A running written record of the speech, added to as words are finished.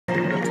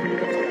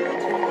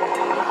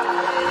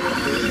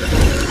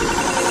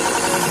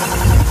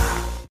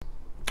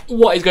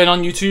What is going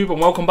on, YouTube,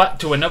 and welcome back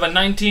to another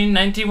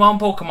 1991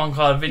 Pokemon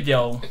card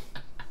video.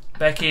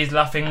 Becky is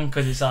laughing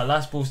because it's our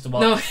last booster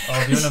box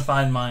of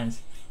Unified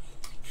Minds.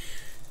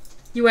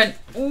 You went,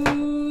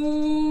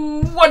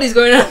 ooh, what is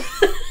going on?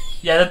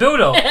 Yeah, the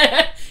build-up.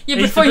 Yeah,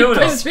 before you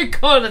press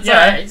record, it's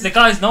yeah, the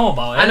guys know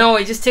about it. I know,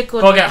 it just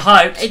tickled me. Go get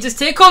hyped. It just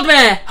tickled me.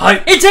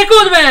 Hype. It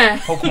tickled me.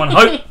 Pokemon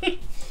hype.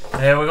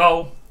 There we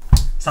go.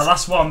 It's the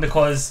last one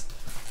because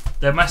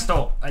they messed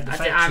up at the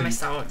factory. I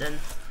messed out then.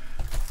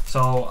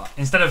 So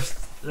instead of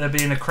there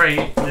being a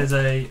crate, there's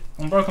a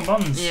Unbroken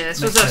Bonds. Yeah,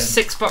 this was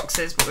 6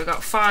 boxes, but we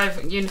got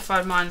 5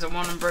 Unified Minds and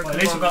 1 Unbroken Bonds.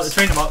 At least we got the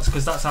trainer box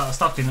because that's out of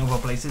stock in other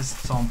places,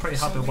 so I'm pretty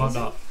happy about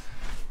that.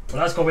 But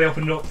that's got to be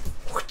opened up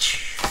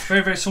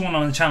very, very soon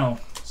on the channel.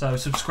 So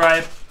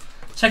subscribe,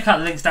 check out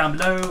the links down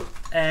below,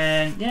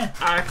 and yeah.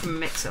 I reckon we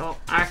mix it up.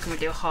 I reckon we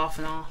do half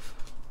and half.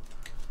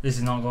 This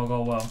is not going to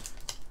go well.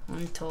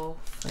 1, 2,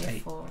 3,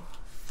 4,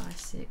 5,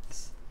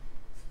 6,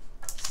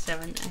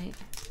 7, 8.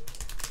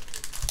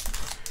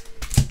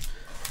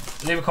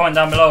 Leave a comment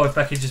down below if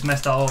Becky just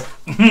messed that up.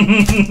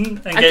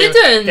 And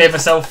gave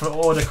herself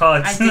all the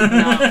cards. I did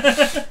not.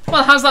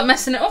 Well, how's that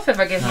messing it up if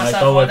I give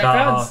myself all the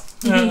cards?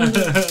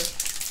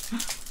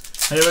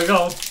 Here we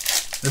go.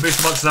 The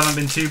booster boxes haven't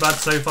been too bad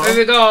so far. Here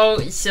we go.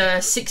 It's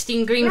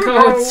 16 green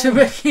cards to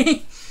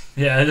Becky.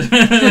 Yeah.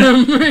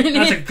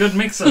 That's a good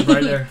mix-up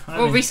right there.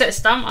 Well, reset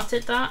stamp. I'll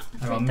take that.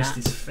 I missed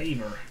his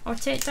favour. I'll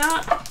take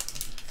that.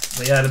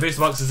 But yeah, the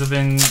booster boxes have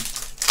been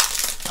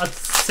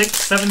 6,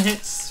 7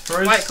 hits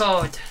for us. White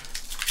card.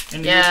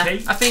 In the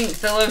UK. I think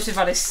the lowest we've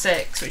had is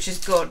 6, which is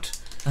good.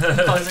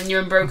 Because in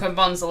your Unbroken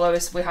Bonds, the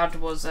lowest we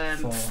had was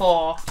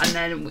 4. And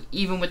then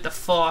even with the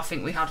 4, I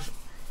think we had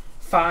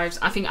 5s.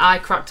 I think I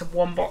cracked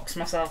 1 box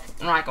myself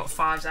and I got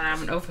 5s, and I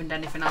haven't opened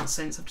anything else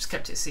since. I've just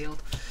kept it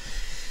sealed.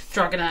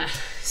 Dragonite,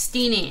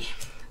 Steenie,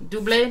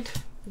 Doublade,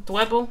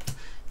 Dwebble,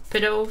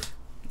 Pidove,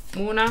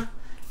 Muna,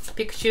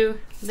 Pikachu,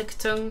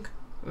 Lickitung,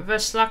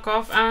 Reverse Slack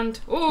Off,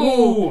 and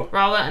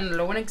Rowlet and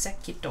Lone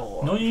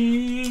Executor.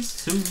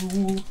 Nice.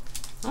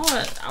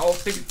 I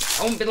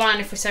won't be lying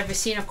if we said we've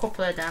seen a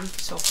couple of them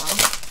so far.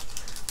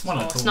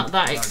 So it's not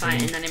that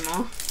exciting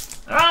anymore.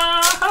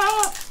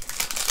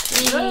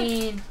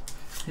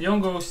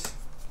 Young Ghost.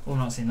 Well,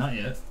 I've not seen that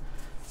yet.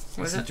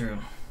 What's it? Drill.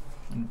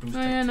 Oh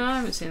yeah, no, I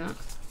haven't seen that.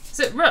 Is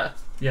it rare?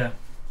 Yeah.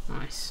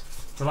 Nice.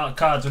 There's a lot of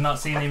cards we're not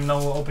seeing, even though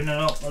we're opening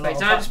up a lot of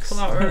did I just pull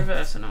out a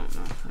reverse or not?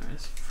 No, there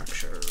is.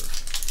 Fracture.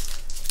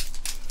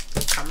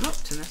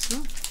 Cameruptor, no?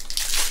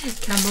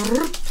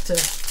 Cameruptor.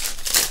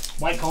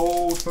 White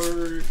cold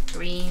for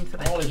green for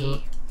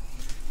Becky.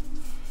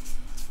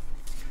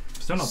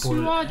 Still not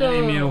pulled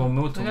any Mew or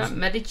Multiples. We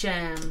got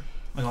Medicham.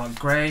 I got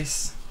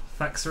Grace,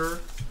 Fexer,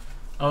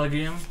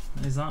 Allegium,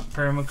 is that?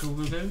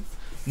 Paramakugugu,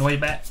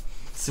 Noibat,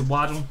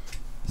 Sewaddle,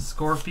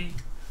 Scorpy,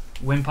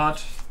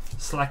 Wimpod,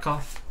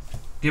 Slackoff,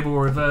 Gibble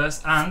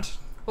Reverse, and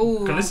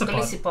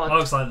Golisopod. That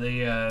looks like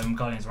the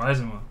Guardians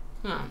Rising one.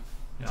 Oh.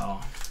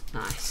 Yeah.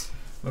 Nice.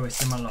 Very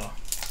similar.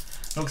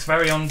 Looks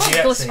very on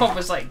GX. Golisopod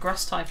was like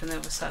grass type in the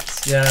other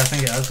sets. Yeah, I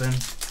think it has been.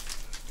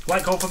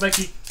 White coat for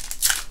Becky.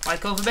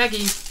 White coat for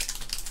Becky.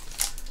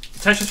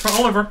 Tetris for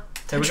Oliver.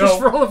 There we go. Tetris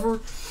for Oliver.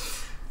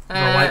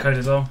 Got white coat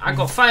as well. I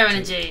got Fire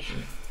Energy.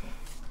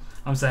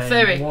 I'm saying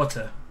Fairy.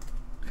 Water.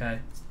 Okay.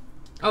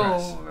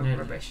 Oh,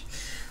 rubbish.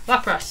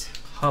 Lapras.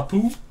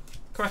 Hapu.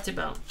 Karate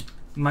Bell.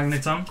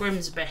 Magneton.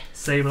 Grimsby.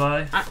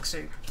 Sableye.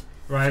 Axu.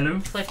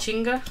 Railu.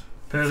 Fletchinga.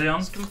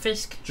 Perleon.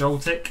 Stunfisk.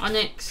 Joltik.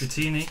 Onyx.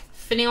 Dratini.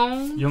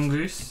 Finneon.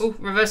 Yungoos. Oh,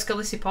 reverse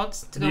Golisopod.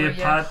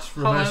 Leopard.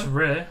 Reverse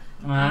Rare.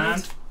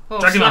 And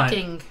Dragonite.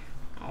 Slacking.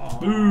 Oh.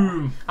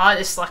 Boom. I like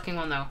this Slacking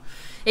one though.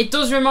 It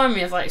does remind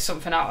me of like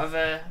something out of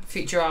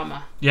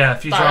Futurama. Yeah,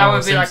 Futurama. That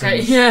would be like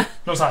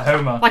looks like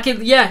Homer. Like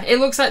it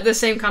looks like the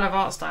same kind of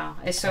art style.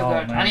 It's so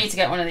good. Man. I need to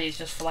get one of these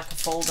just for like a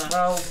folder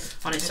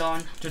on its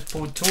own. Just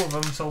pulled 2 of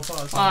them so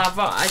far. So.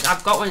 Well,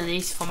 I've got one of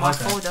these for my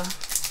folder.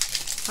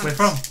 Where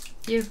from?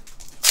 You.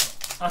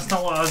 That's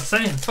not what I was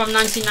saying. From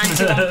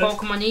 1991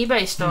 Pokemon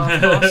eBay store,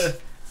 of course.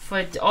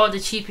 For all the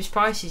cheapest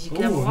prices you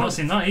can ever want. I've not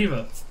seen that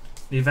either.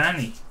 The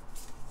Vanny.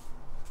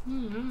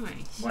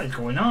 Nice. What is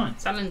going on?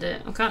 Selling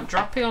it. I can't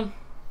drop it on.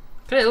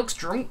 But it looks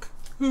drunk.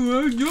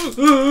 You're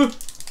doing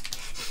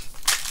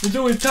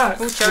attack.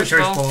 Oh, Cherish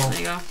Ball. There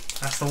you go.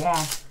 That's the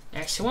one.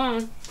 That's the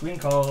one. Green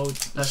code.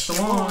 That's the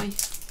one.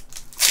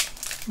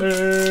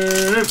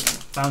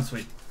 Bounce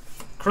Sweep.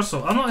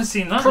 Crystal. I've not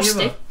seen that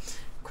either.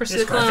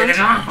 Crystal Clan.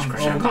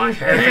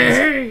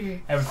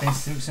 Everything's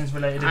Simpsons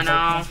related. I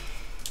know.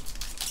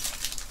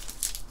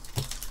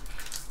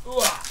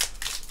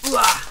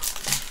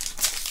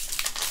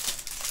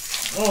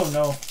 Oh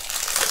no.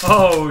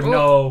 Oh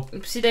no.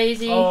 Oopsie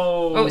daisy.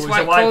 Oh, it's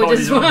white code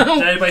as well.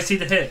 Did anybody see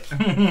the hit?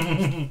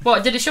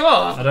 What, did it show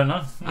up? I don't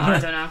know. I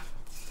don't know.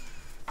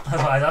 That's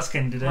what I was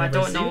asking. Did anybody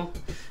I don't know.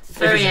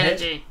 Fairy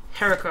Energy,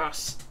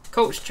 Heracross,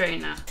 Coach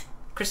Trainer,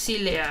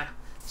 Cresselia,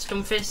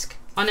 Stunfisk,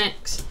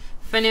 Onyx,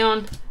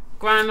 Finneon,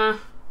 Grimer,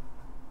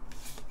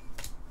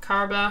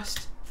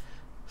 Carablast.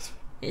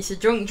 It's a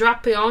Drunk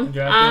Drapion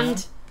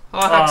and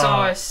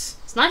Haxorus.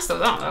 It's nice though,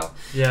 that though.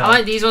 Yeah. I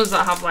like these ones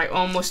that have like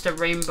almost a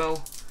rainbow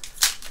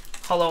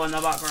hollow in the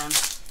background. I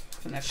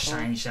think they're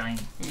cool. Shine.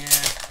 Yeah.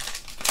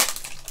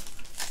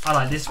 I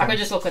like this one. I could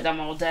just look at them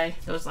all day.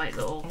 Those like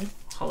little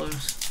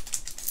hollows.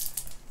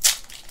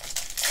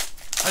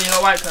 Oh, you got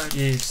a white code?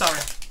 Yeah. Sorry.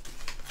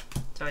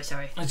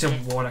 Sorry. It's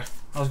just water.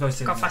 I was going to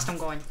say. Look how fast I'm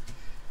going.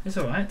 It's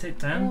alright, take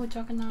down. Oh,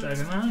 Dragonite.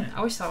 Dragonite.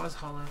 I wish that was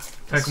hollow.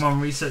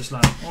 Pokemon Research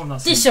Lab. Oh,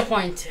 that's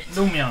Disappointed.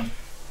 Lumion.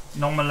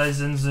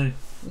 Normalizenzu.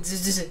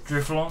 Zzz.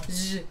 Driflon.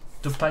 Zzz.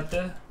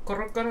 Dupite.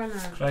 Corona.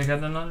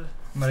 Trigadonal.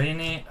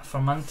 Marini.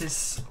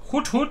 Formantis.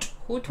 Hoot.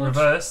 Hoot.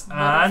 Reverse.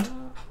 And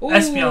Ooh,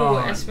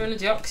 Espeon. Espeon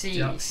Deoxys.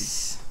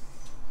 Deoxys.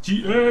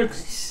 GX.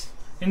 Nice.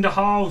 In the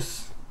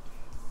house.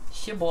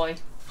 It's your boy.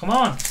 Come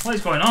on. What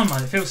is going on,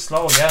 man? It feels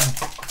slow again.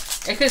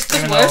 It's because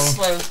Even we're though-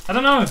 slow. I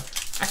don't know.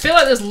 I feel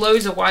like there's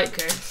loads of white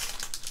codes.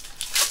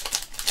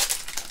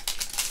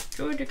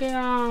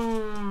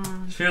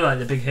 I feel like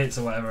the big hits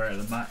or whatever are at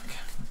the back.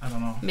 I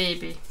don't know.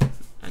 Maybe.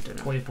 I don't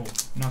know. Purple.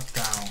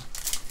 Knockdown.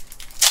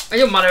 It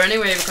don't matter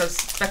anyway because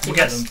Becky We'll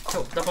get just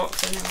took the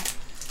box anyway.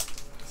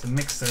 It's a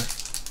mixer.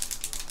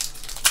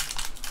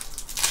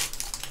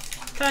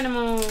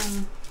 Dynamo.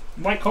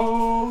 White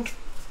code.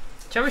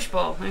 Cherish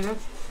ball. There you go.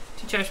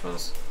 2 cherish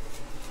balls.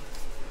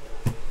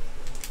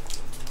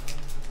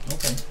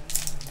 Okay.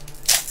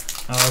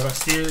 I've got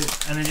Steel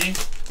Energy.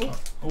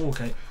 Oh,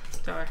 okay.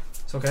 Sorry.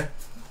 It's okay.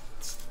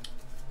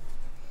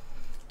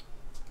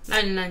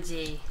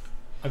 990.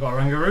 I got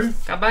Rangaroo,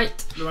 Gabite.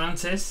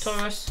 Lurantis,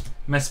 Taurus.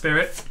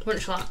 Mespirit,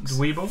 Munchlax.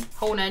 Dweeble,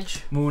 Hone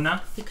Edge.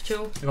 Moona.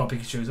 Pikachu. I got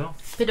Pikachu as well.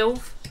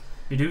 Bidove.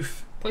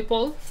 Bidoof,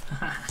 Poipole.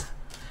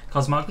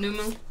 Cosmog,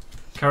 Numo.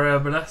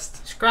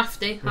 Carrier-Blast,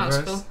 Scrafty. That's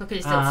Reverse. cool. Look at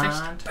his little fish.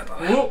 and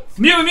oh,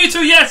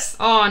 Mewtwo, yes!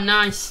 Oh,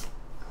 nice.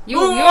 You.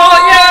 Ooh,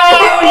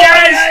 Oh,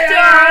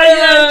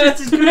 yes!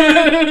 This is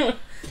good.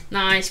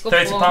 Nice. Good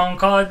 £30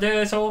 card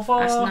there so far.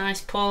 That's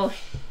nice, Paul.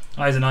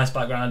 Oh, it's a nice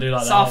background. I do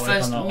like that artwork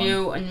Sophist, on that one.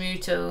 Mew, and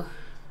Mewtwo.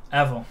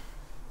 Evo,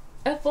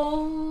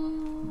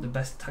 Evo. the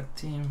best tag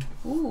team.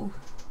 Ooh.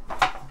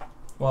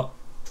 What?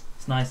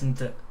 It's nice, isn't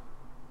it?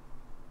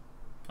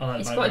 I like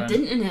It's the got a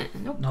background. dint in it.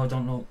 Nope. No, I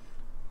don't know.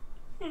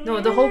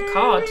 No, the whole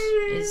card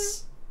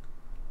is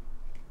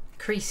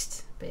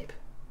creased, babe.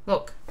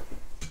 Look.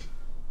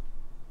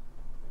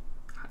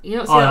 You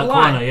don't see Oh, that that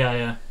line? corner,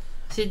 yeah.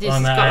 See, this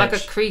On has that got like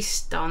edge. a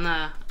crease down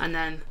there, and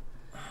then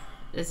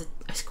there's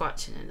a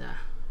scratch in it there.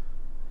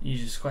 You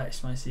just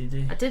scratched my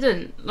CD. I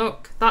didn't.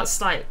 Look,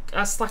 that's like a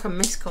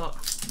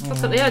miscut.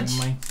 Look at the edge.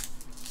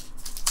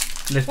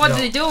 What are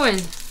they doing?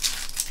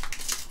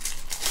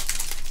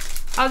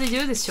 How do they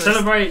do this to us?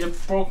 Celebrate the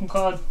broken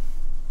card.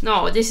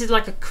 No, this is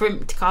like a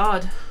crimped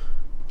card.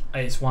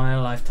 It's one in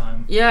a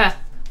lifetime. Yeah,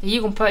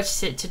 you can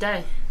purchase it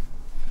today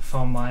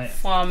For my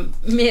for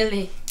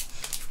merely.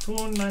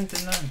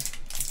 $4.99.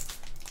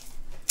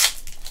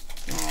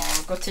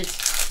 Oh, got it.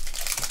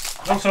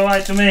 Looks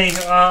alright to me.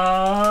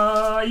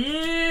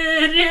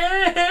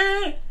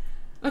 Yeah.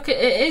 Look,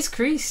 it is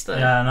creased though.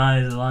 Yeah, now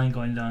there's a line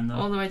going down though.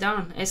 All the way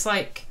down. It's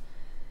like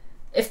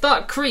if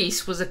that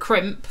crease was a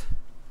crimp,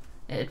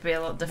 it'd be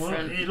a lot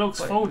different. Well, it looks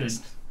but folded.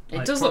 It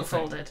like does look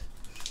perfect.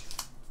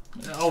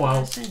 folded. Oh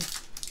well.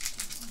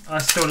 I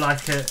still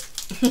like it.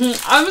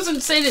 I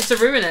wasn't saying it to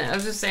ruin it. I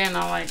was just saying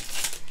I like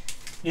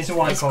It's a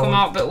white it's card. come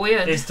out a bit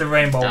weird. It's the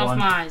rainbow Out of one.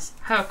 my eyes.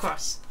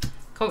 Heracross.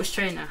 Coach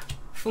Trainer.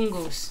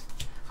 Fungus.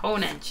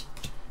 Hone Edge.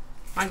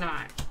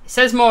 Magnemite. It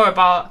says more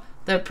about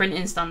the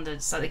printing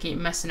standards that they keep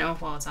messing it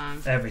up all the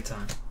time. Every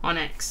time. On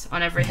X.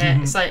 On every hit.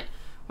 It's like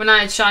when I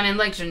had Shining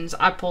Legends,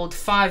 I pulled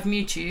 5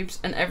 Mewtubes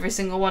and every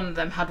single one of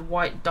them had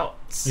white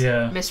dots.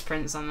 Yeah.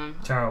 Misprints on them.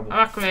 Terrible.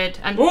 Arachnid.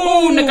 And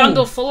Ooh!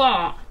 Nagandel full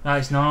art.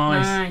 That's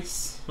nice.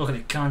 Nice. Look at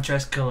the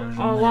contrast colours.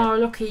 Oh wow,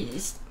 look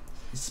It's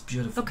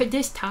beautiful. look at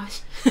this,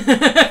 Tash.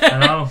 I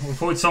know. We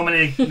pulled so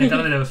many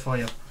Nagados for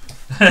you.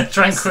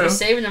 Tranquil. We're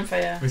saving them for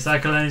you.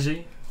 Recycle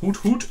Energy.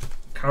 Hoot.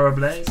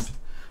 Carablaze.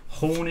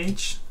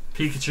 Hornage.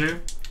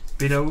 Pikachu.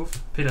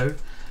 Pidove.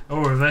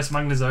 Oh, Reverse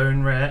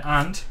Magnezone Rare.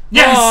 And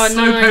yes! Oh,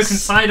 Slowpoke nice. and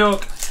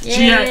Psyduck.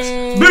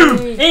 Yay. GX.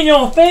 Boom! In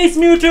your face,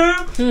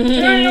 Mewtwo!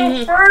 In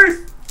your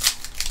face!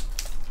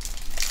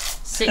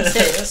 6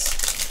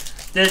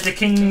 hits. There's the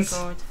kings.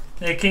 God.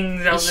 The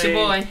kings of It's your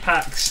boy. the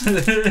packs.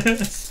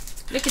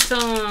 Look at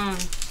them.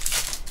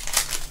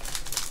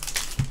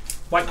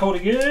 White code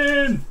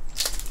again.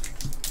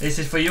 This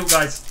is for you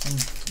guys.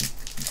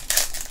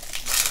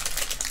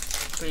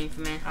 Green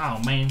for me. Oh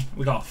man,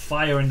 we got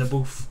fire in the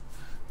booth.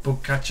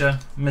 Bug catcher,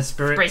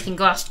 Mispirit, Breaking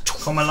glass.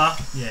 Komala,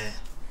 yeah,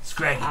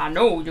 Scraggy, I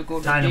know you're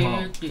going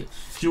Dynamo. to do this.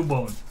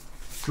 Cubone,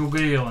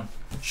 Jugion,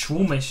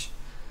 Swoomish,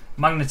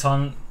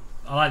 Magneton.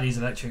 I like these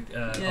electric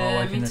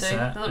artwork me in the too.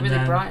 set. They look And really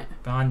then bright.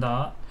 behind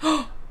that,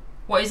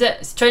 What is it?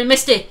 It's trying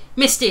Misty.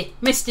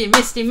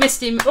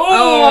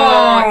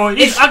 oh,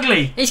 it's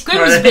ugly. It's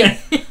Grimsby.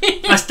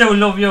 I still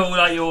love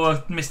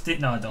your Misty.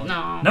 No, I don't.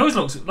 No.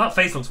 That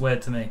face looks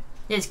weird to me.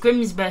 Yeah, it's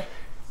Grimsby.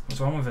 What's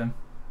wrong with him?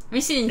 Have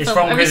you seen, It's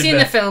film, from have you seen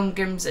Grimsby. the film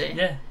Grimsby?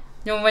 Yeah.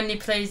 You know when he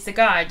plays the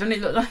guy, doesn't he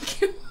look like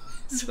him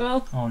as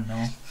well? Oh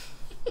no.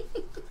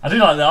 I do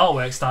like the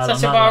artwork style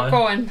Such a on bar that though.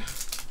 coin.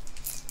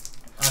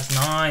 That's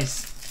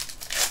nice.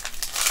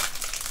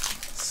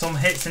 Some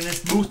hits in this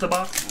booster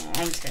box. Oh,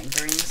 I'm just getting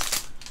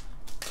greens.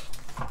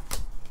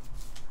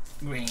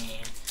 Green.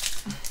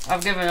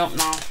 I've given up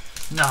now.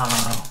 No.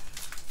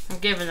 I've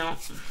given up.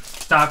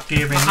 Stop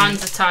giving. My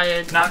hands are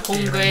tired. Not I'm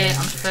hungry. giving.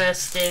 I'm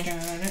thirsty.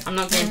 I'm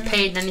not getting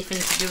paid anything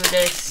to do with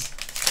this.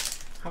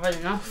 I've had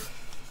enough.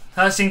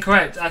 That's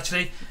incorrect,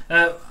 actually.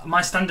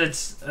 My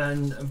standards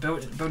and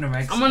building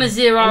regs. I'm on a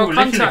 0 Ooh,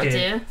 contract licky.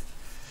 here.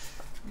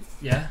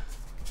 Yeah.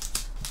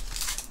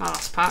 My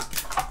last pack.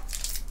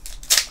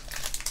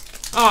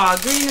 Oh,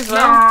 green as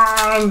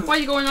well. No! What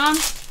are you going on?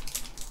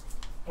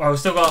 Well, we've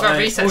still got, We've got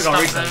we reset got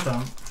stamp reset though.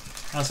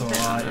 stamp. That's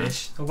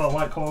alright-ish. We've got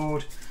white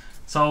code.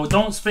 So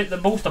don't split the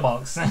booster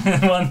box.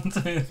 1, 2,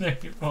 3,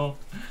 4. Oh,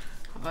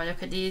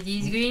 look at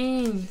these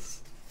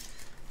greens.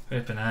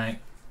 Flipping out.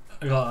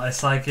 We got a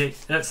Psychic,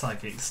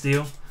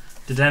 Steel,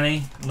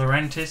 Dedenne,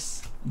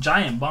 Laurentis,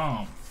 Giant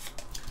Bomb,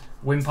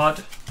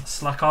 Wimpod,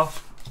 Slack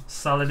Off,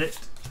 Saladit,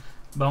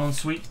 Bone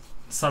Sweet,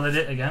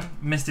 Saladit again,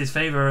 Missed His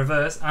Favour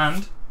Reverse,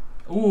 and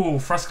ooh,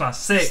 Frostglass,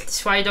 sick.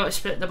 That's why you don't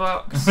split the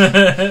box.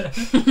 Yeah,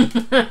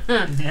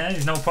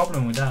 there's no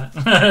problem with that.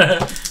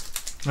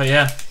 But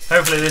yeah,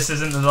 hopefully this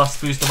isn't the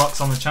last booster box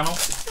on the channel.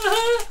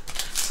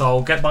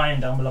 So get buying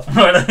down below.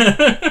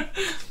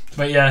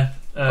 But yeah,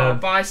 Go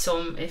buy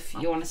some if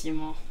you want to see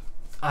more.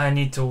 I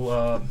need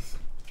to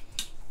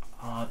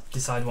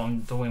decide what I'm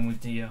doing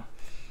with the.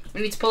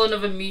 We need to pull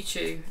another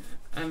Mewtwo.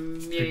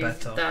 Be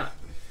better. That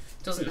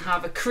doesn't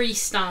have a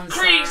crease stand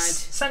Crease!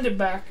 side. Send it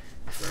back.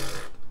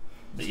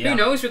 But yeah. Who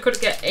knows? We could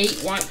get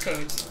 8 white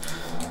codes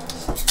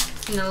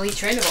in the Elite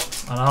Trainer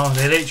box. I know,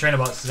 the Elite Trainer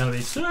box is going to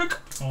be sick.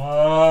 Oh,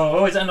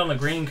 always end on a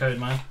green code,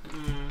 man.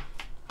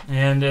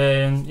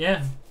 And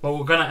yeah, but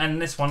we're going to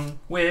end this one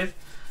with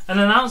an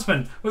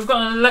announcement. We've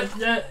got an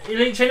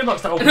Elite Trainer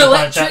box that opens. An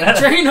electric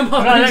trainer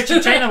box. An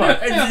electric trainer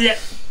box. Yeah.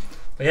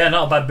 But yeah,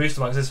 not a bad booster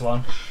box, this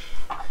one.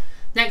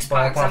 Next But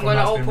pack, apart I'm from going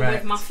to that's open been with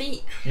wrecked. my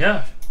feet.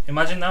 Yeah,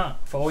 imagine that.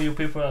 For all you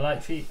people that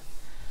like feet.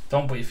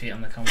 Don't put your feet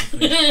on the camera,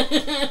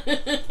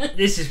 please.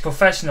 This is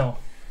professional.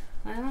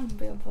 I am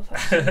being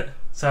professional.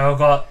 So I've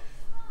got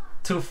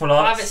 2 full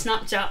arts.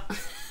 Private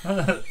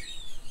Snapchat.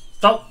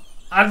 Stop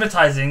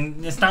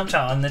advertising your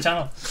Snapchat on the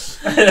channel.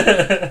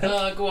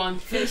 Go on,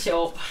 finish it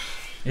up.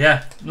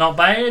 Yeah, not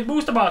bad.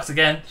 Booster box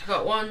again. I've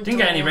got 1. Didn't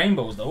get any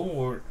rainbows though.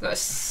 Or,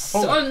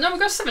 Oh no, we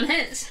got 7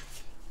 hits.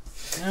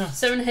 yeah.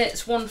 7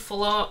 hits, 1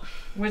 full art.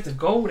 Where's the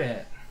gold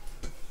at?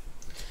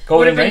 Would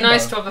Golden have been rainbow.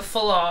 nice to have a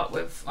full art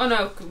with. Oh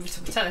no,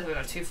 technically we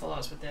got 2 full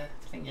arts with the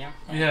thing, yeah.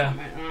 Yeah.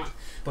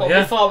 But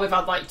yeah, before we've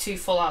had like 2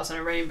 full arts and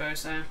a rainbow,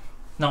 so.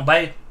 not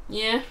bad.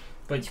 Yeah.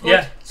 But Good.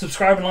 yeah,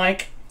 subscribe and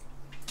like.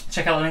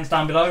 Check out the links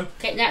down below.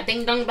 Hit that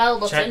ding dong bell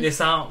button. Check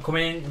this out,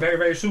 coming in very,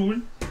 very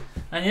soon.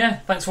 And yeah,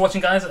 thanks for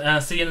watching, guys.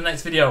 See you in the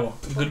next video.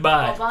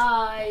 Goodbye. Bye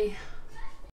bye.